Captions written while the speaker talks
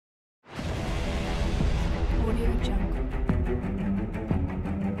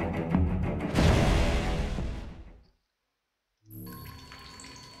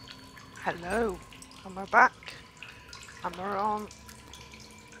Hello, and we're back, and we're on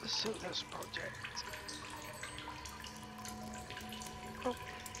the Solus Project. Oh.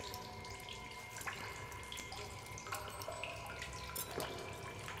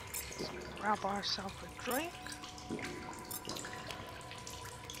 Let's grab ourselves a drink. Not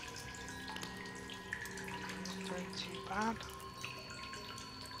doing too bad.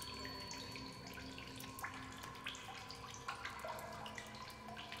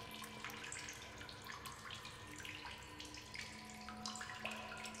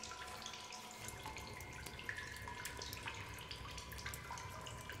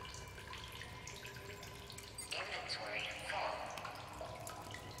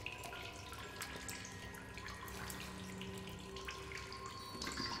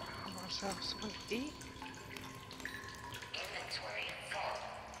 Have something to eat. Inventory full.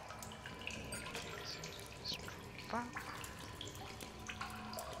 Let's drop that.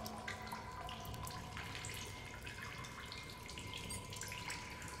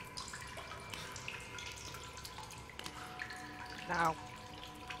 Now,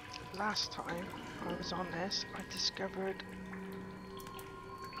 last time I was on this, I discovered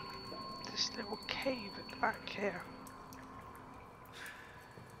this little cave at the back here.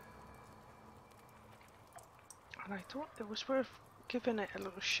 And I thought it was worth giving it a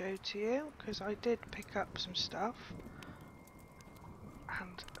little show to you, because I did pick up some stuff.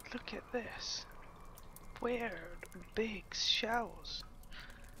 And look at this. Weird big shells.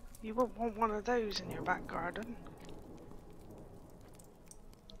 You wouldn't want one of those in your back garden.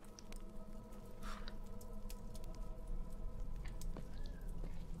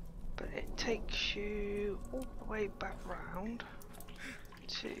 But it takes you all the way back round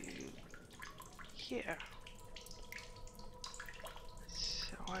to here.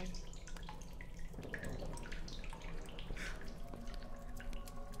 So I'm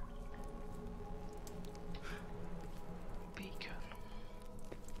beacon.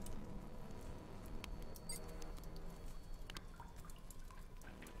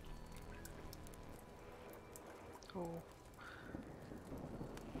 Oh.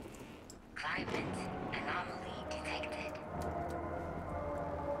 Climate anomaly detected.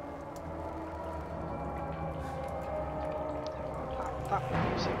 That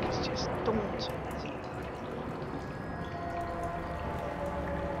music is just daunting, isn't it?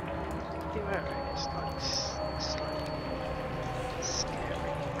 The errie is like slightly scary.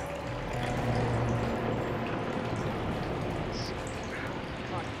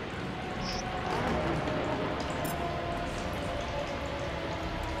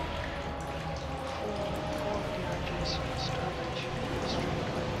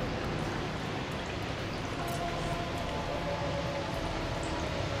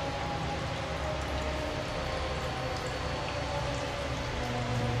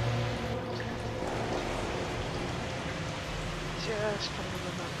 Just from the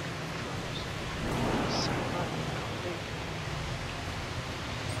remote controls. So complete.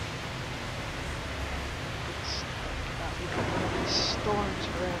 It's like we've got one of these storms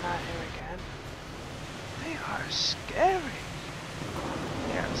brewing out here again. They are scary.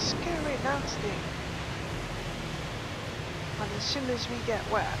 They are scary nasty. And as soon as we get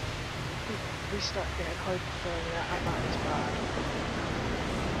wet, we start getting hypothermia, and that is bad.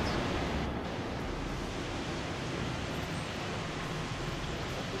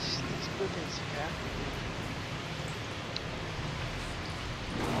 These buildings again.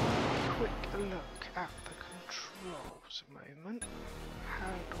 Quick look at the controls a moment.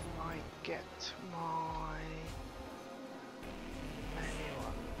 How do I get my menu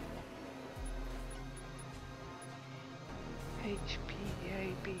up? P.D.A.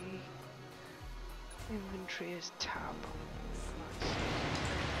 Inventory is tab.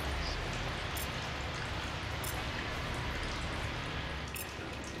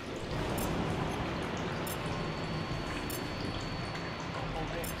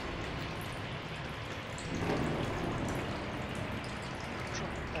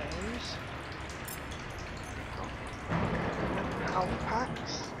 Nice.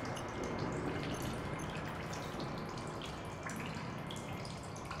 Packs.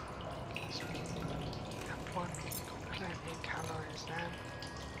 That one got plenty of calories then.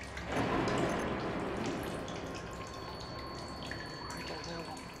 I don't know.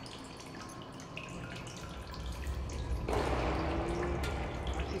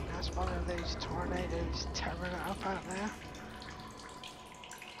 I think that's one of those tornadoes tearing it up out there.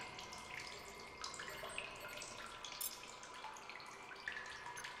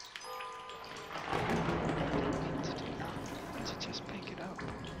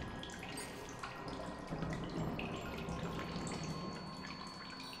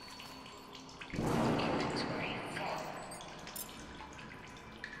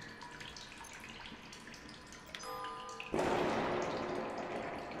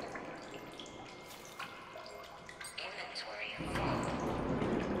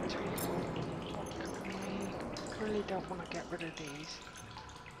 don't want to get rid of these.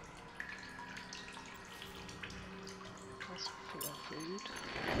 That's full of food.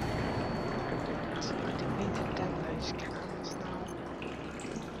 So I didn't mean to dent those cans now.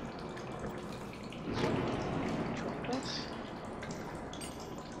 Drop this.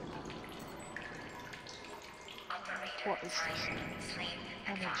 What is this?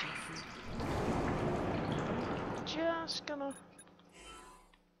 Energy food. Just gonna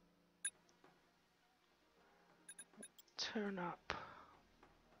turn up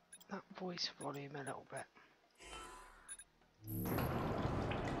that voice volume a little bit.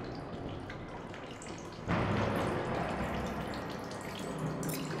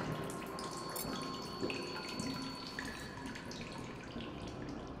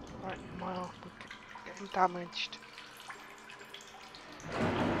 Right, my arm getting damaged.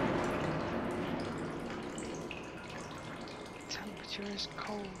 Temperature is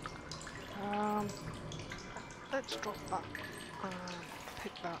cold. Let's drop that and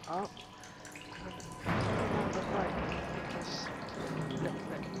pick that up. And the right because a little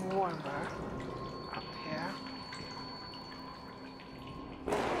bit warmer up here.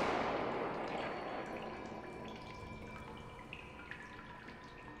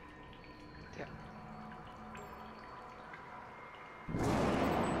 Yeah.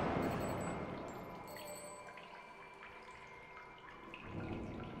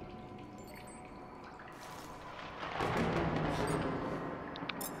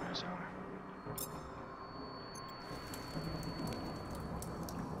 Where's our...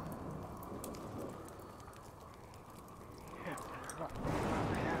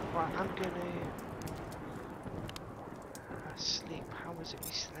 Right, I'm gonna sleep. How was it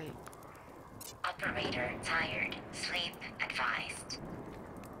we sleep? Operator tired. Sleep advised.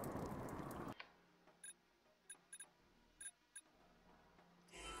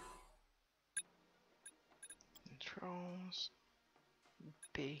 Controls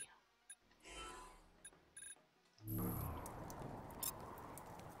B.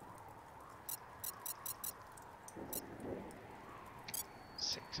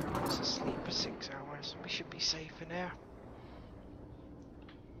 6 hours of sleep for 6 hours. We should be safe in there.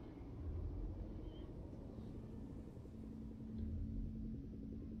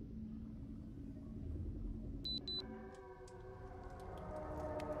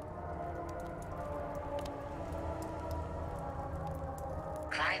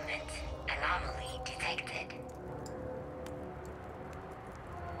 Climate anomaly detected.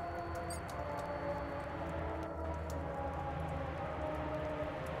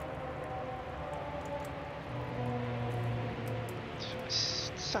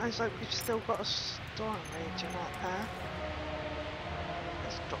 Sounds like we've still got a storm raging out there.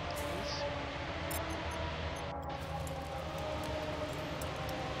 Let's drop these.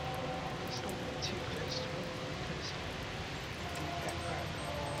 Let's not get too close to them because we do get hurt.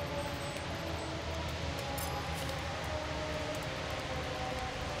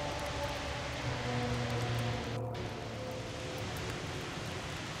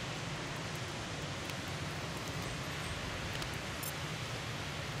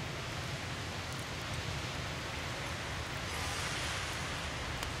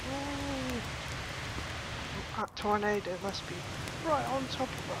 That tornado must be right on top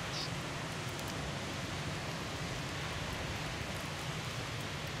of us.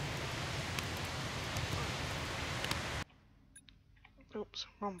 Oops,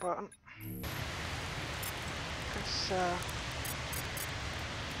 wrong button. Let's have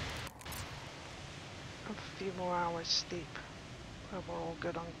a few more hours sleep. Where we're all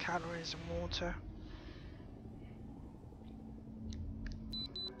good on calories and water.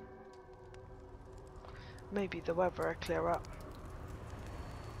 Maybe the weather will clear up.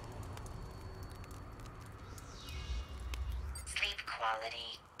 Sleep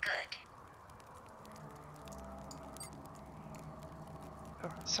quality good.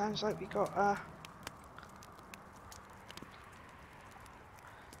 Oh, sounds like we got a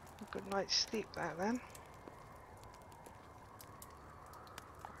good night's sleep there then.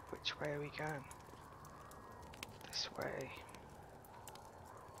 Which way are we going? This way.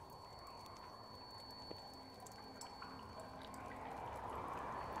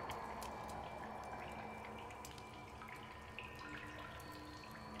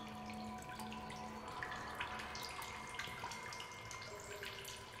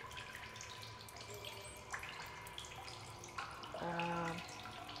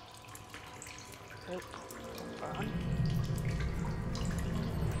 Nope, wrong button.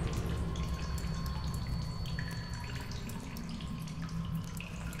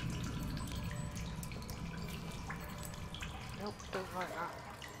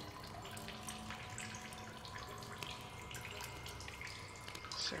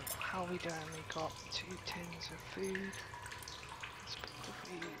 So how we doing? We got 2 tins of food. Let's put the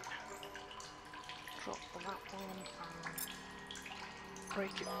food. Drop on that one and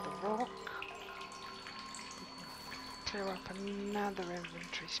break it with the rock. Clear up another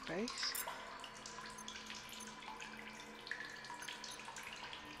inventory space.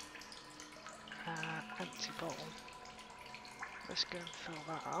 Empty bottle. Let's go and fill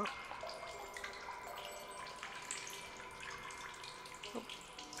that up. Oh,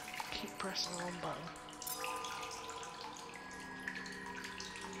 keep pressing the wrong button.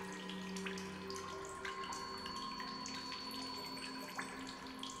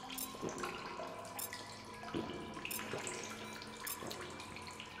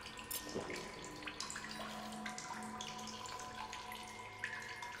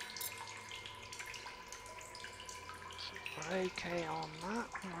 We're okay on that,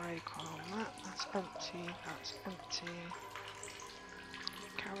 we're okay on that, that's empty, that's empty.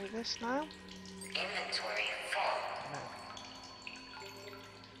 Carry this now? Inventory full. No.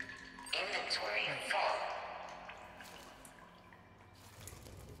 Inventory full.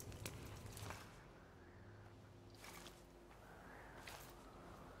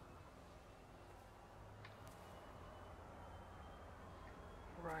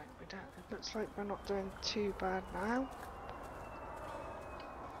 Right, we don't, it looks like we're not doing too bad now.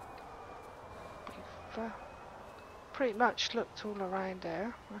 We've pretty much looked all around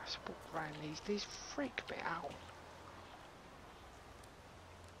there. Let's walk around these freak me out.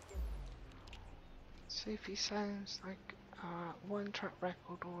 Sophie sounds like one track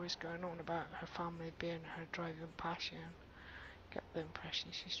record, always going on about her family being her driving passion. Get the impression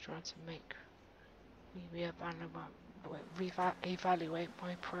she's trying to make me evaluate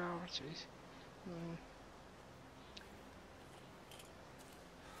my priorities.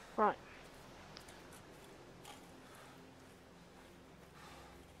 Right.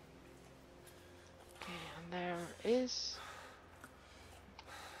 Okay, and there is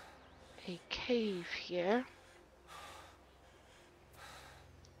a cave here,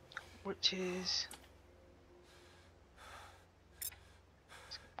 which is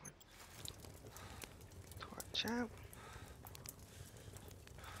torch out.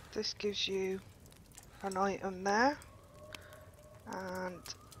 This gives you an item there,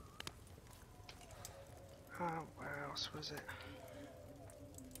 and where else was it?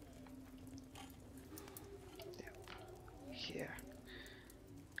 Yep, here.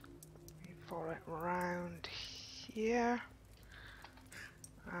 You follow it around here,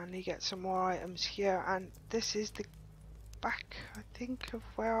 and you get some more items here, and this is the back, I think, of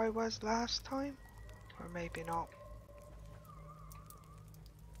where I was last time, or maybe not.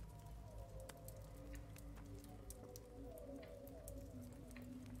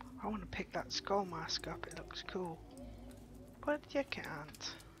 I want to pick that skull mask up, it looks cool, but you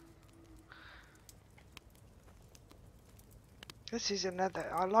can't. This is another,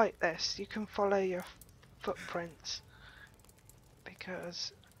 I like this, you can follow your footprints,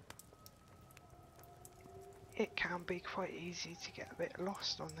 because it can be quite easy to get a bit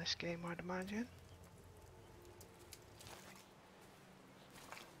lost on this game, I'd imagine.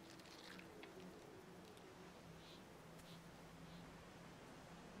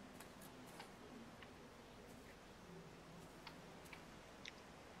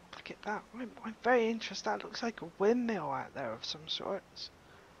 Look at that, I'm very interested, that looks like a windmill out there of some sorts.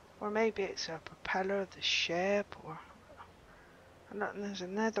 Or maybe it's a propeller of the ship, or... And there's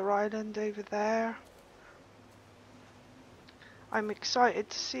another island over there. I'm excited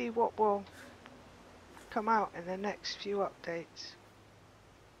to see what will come out in the next few updates.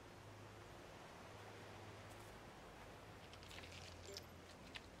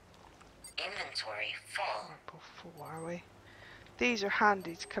 Inventory full. Level 4, are we? These are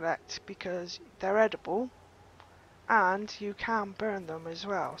handy to collect because they're edible and you can burn them as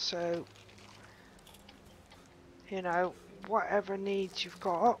well, so you know, whatever needs you've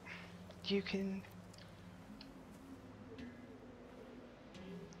got, you can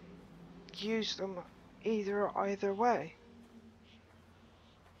use them either way.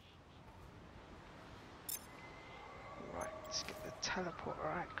 Right, let's get the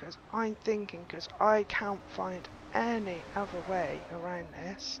teleporter out, because I'm thinking, because I can't find any other way around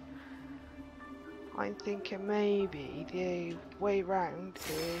this, I'm thinking maybe the way round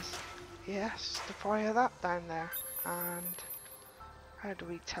is, yes, to fire that down there. And how do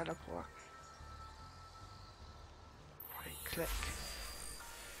we teleport? Right click.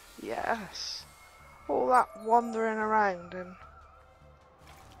 Yes, all that wandering around and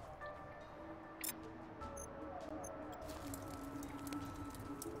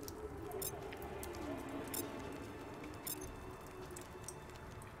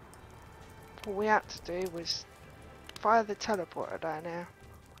All we had to do was fire the teleporter down there,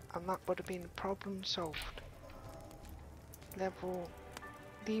 and that would have been the problem solved.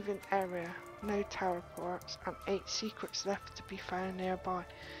 Leaving area, no teleports, and 8 secrets left to be found nearby.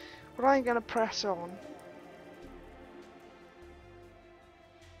 But I'm gonna press on.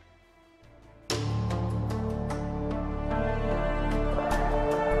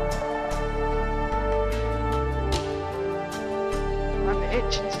 I'm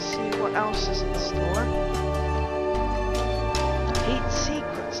itching to see what else is in store. 8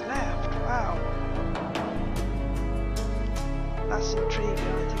 secrets left, wow. That's intriguing.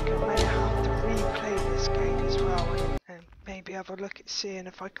 I think I may have to replay this game as well and maybe have a look at seeing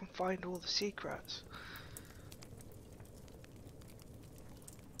if I can find all the secrets.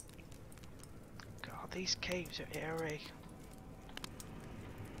 God, these caves are eerie.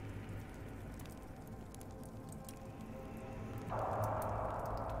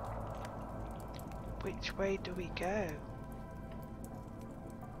 Which way do we go?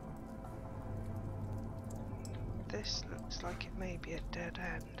 This looks like it may be a dead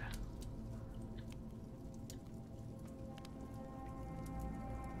end.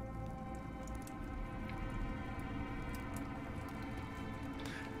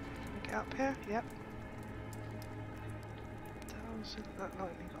 Can we get up here? Yep. Doesn't look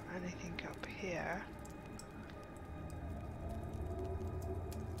like we got anything up here.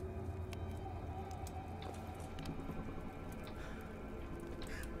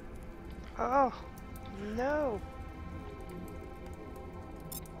 Oh no!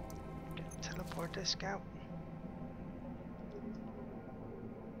 Teleport this out.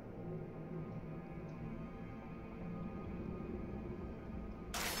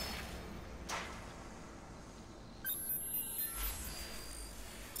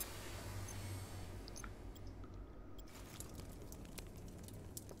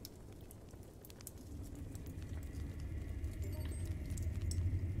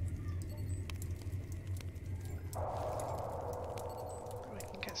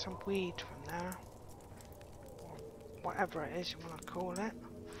 Some weed from there, or whatever it is you want to call it.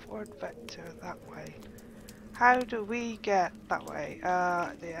 Forward vector that way. How do we get that way?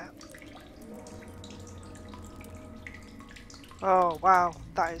 Yeah. Oh wow,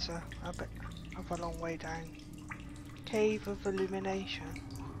 that is a bit of a long way down. Cave of Illumination.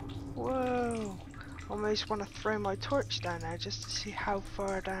 Whoa! Almost want to throw my torch down there just to see how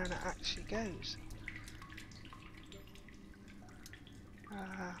far down it actually goes.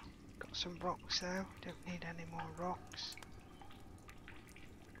 Got some rocks there, don't need any more rocks.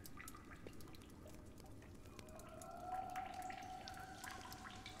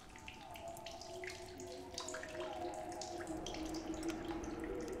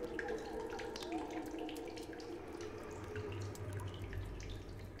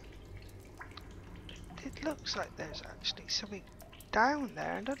 It looks like there's actually something down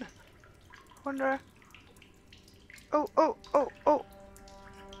there, doesn't it? Wonder. Oh, oh, oh, oh!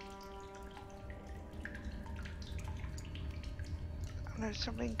 There's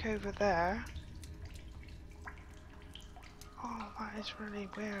something over there. Oh, that is really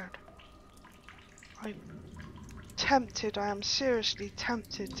weird. I'm tempted, I am seriously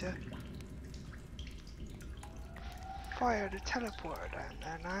tempted to fire the teleporter down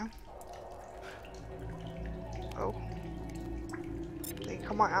there now. Oh. I think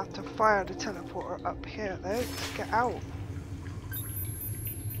I might have to fire the teleporter up here though to get out.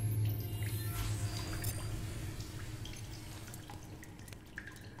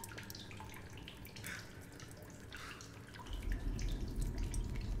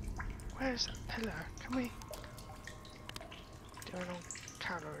 Where's that pillar? Can we? Doing on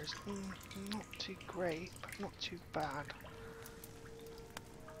calories. Not too great, but not too bad.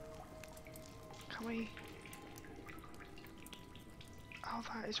 Can we? Oh,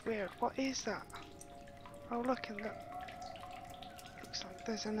 that is weird. What is that? Oh, look, and look. Looks like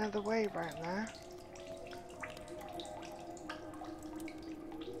there's another way around there.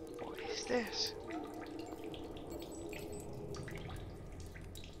 What is this?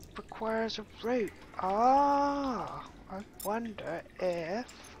 Requires a rope. Ah, I wonder if.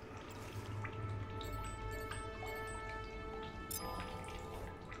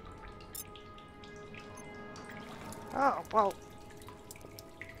 Oh well.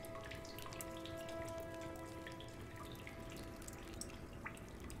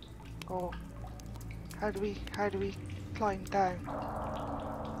 Oh, how do we climb down?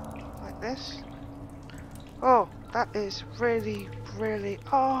 Like this? Oh, that is really,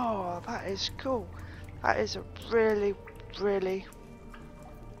 oh, that is cool. That is a really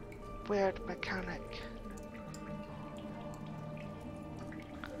weird mechanic.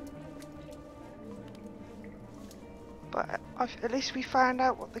 But at least we found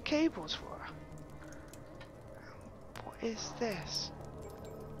out what the cables were. What is this?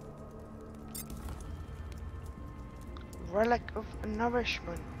 Relic of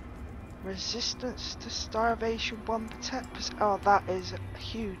nourishment. Resistance to starvation 1%. Oh, that is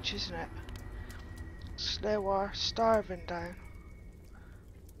huge, isn't it? Slow our starving down.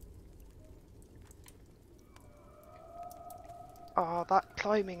 Oh, that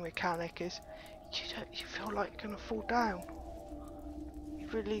climbing mechanic is... You feel like you're gonna fall down. You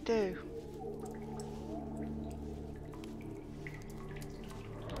really do.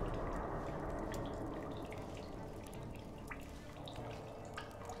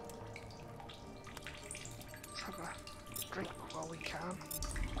 Let's have a drink while we can.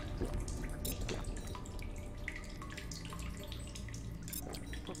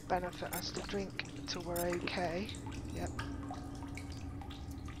 Will benefit us to drink until we're okay. Yep.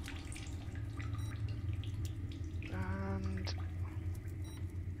 And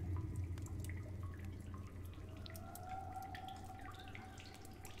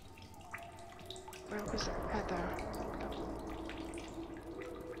where was it? Heather.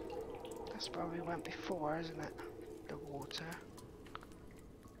 That's where we went before, isn't it? The water.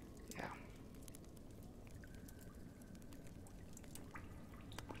 Yeah.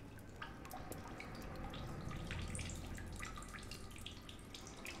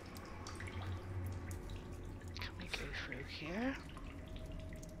 Can we go through here?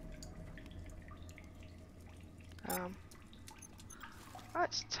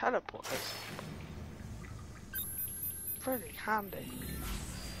 That's teleporters. Pretty handy.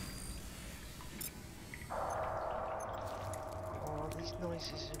 Oh, these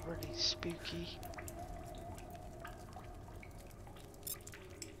noises are really spooky.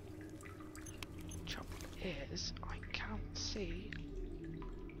 Trouble is, I can't see.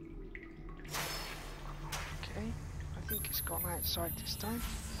 Okay, I think it's gone outside this time.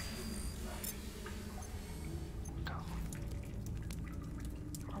 Go.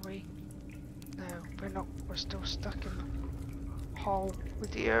 Are we? No, we're not. We're still stuck in the hole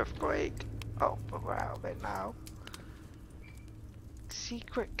with the earthquake. Oh, but we're out of it now.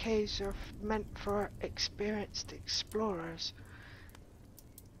 Secret caves are meant for experienced explorers.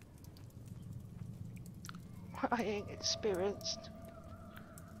 I ain't experienced.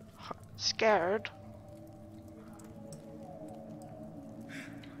 Scared.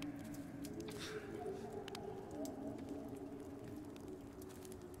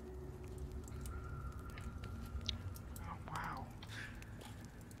 Oh wow.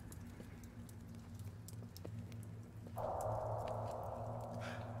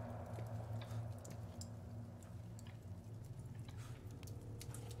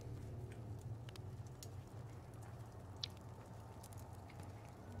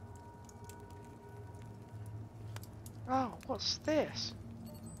 Oh, what's this?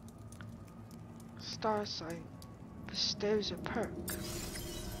 Star sign. Bestows a perk.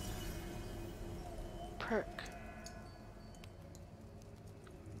 Perk.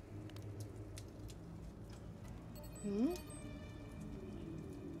 Hmm?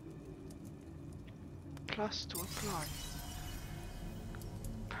 Plus to apply.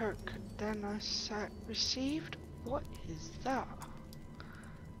 Perk. Then I received? What is that?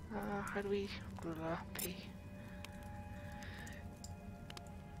 How do we... P.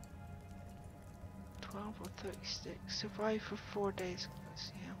 12 or 36. Survive for 4 days. Let's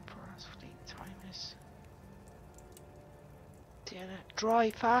see how Emperor's fleet time is.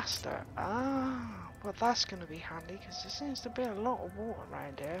 Dry faster. Ah, well that's going to be handy because there seems to be a lot of water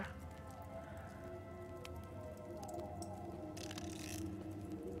around here.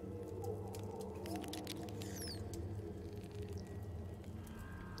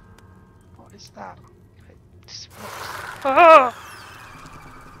 What is that? Ah!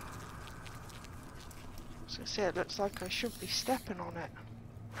 So see, it looks like I should be stepping on it.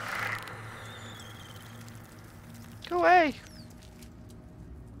 Go away!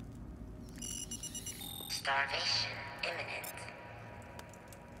 Starvation imminent.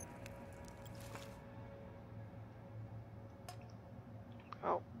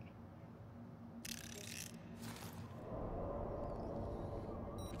 Oh.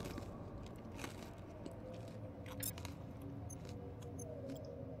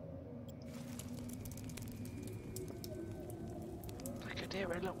 I could hear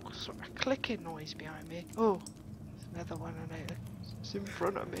a little sort of clicking noise behind me. Oh, there's another one on it. It's in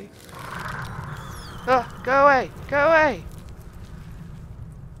front of me. Ah, go away! Go away!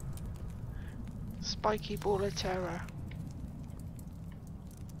 Spiky ball of terror.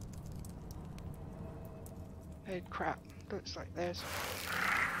 Oh crap, looks like there's...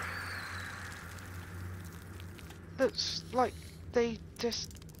 looks like they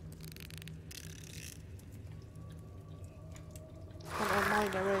just want to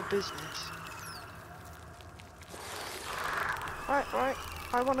mind their own business. Right,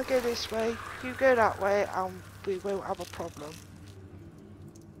 I want to go this way, you go that way, and we won't have a problem.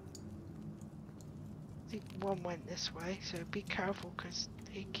 I think one went this way, so be careful because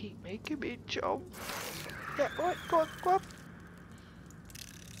they keep making me jump. Yeah, right, go on, go on.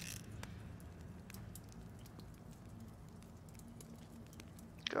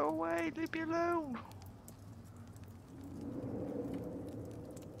 Go away, leave me alone.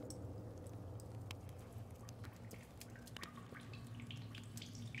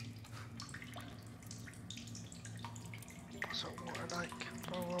 What's that water like?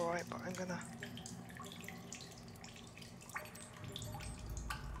 Oh, alright, but I'm gonna...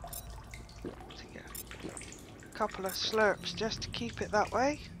 to get a couple of slurps just to keep it that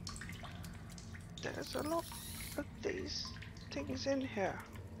way. There's a lot of these things in here.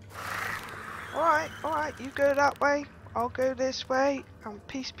 Alright, you go that way, I'll go this way, and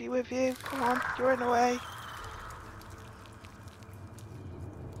peace be with you. Come on, you're in the way.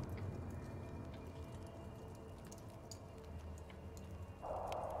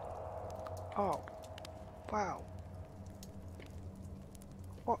 Oh, wow.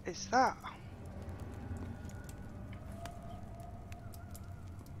 What is that?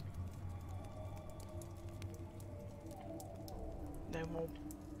 No more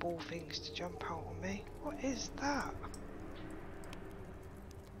ball things to jump out on me. What is that?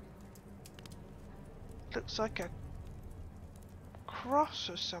 Looks like a cross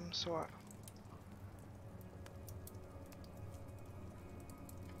of some sort.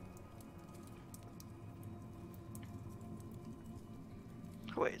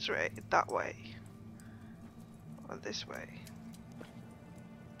 Oh, it's right that way. Or this way.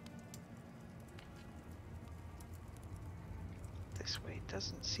 This way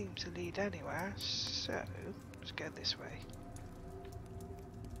doesn't seem to lead anywhere, so let's go this way.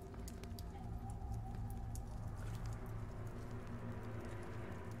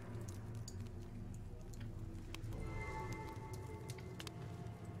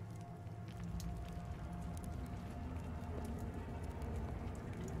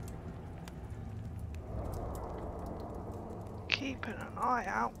 Keeping an eye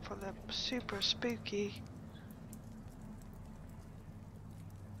out for the super spooky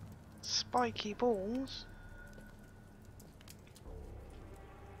spiky balls.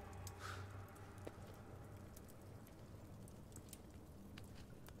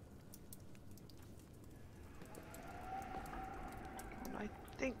 And I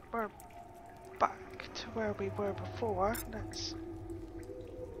think we're back to where we were before. Let's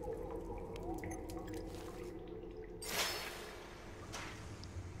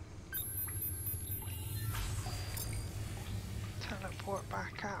teleport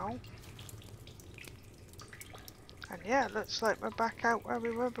back out. And yeah, looks like we're back out where we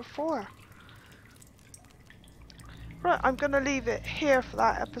were before. Right, I'm going to leave it here for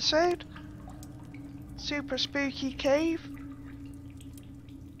that episode. Super spooky cave.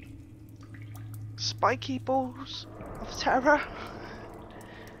 Spiky balls of terror.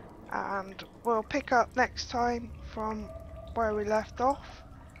 And we'll pick up next time from where we left off.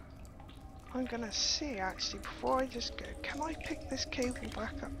 I'm going to see actually before I just go, can I pick this cable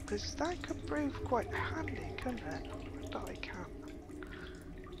back up? Because that could prove quite handy, couldn't it? But I can't.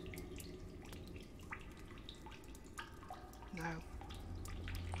 No.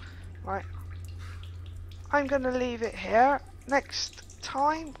 Right. I'm going to leave it here. Next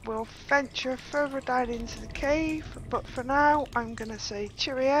time we'll venture further down into the cave. But for now I'm going to say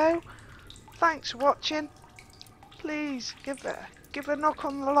cheerio. Thanks for watching. Please give a knock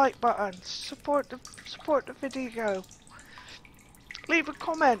on the like button. Support the video. Leave a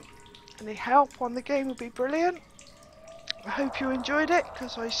comment. Any help on the game would be brilliant. I hope you enjoyed it,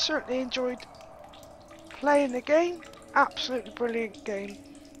 because I certainly enjoyed playing the game. Absolutely brilliant game.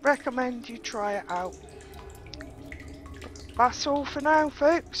 Recommend you try it out. That's all for now,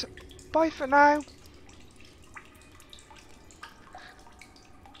 folks. Bye for now.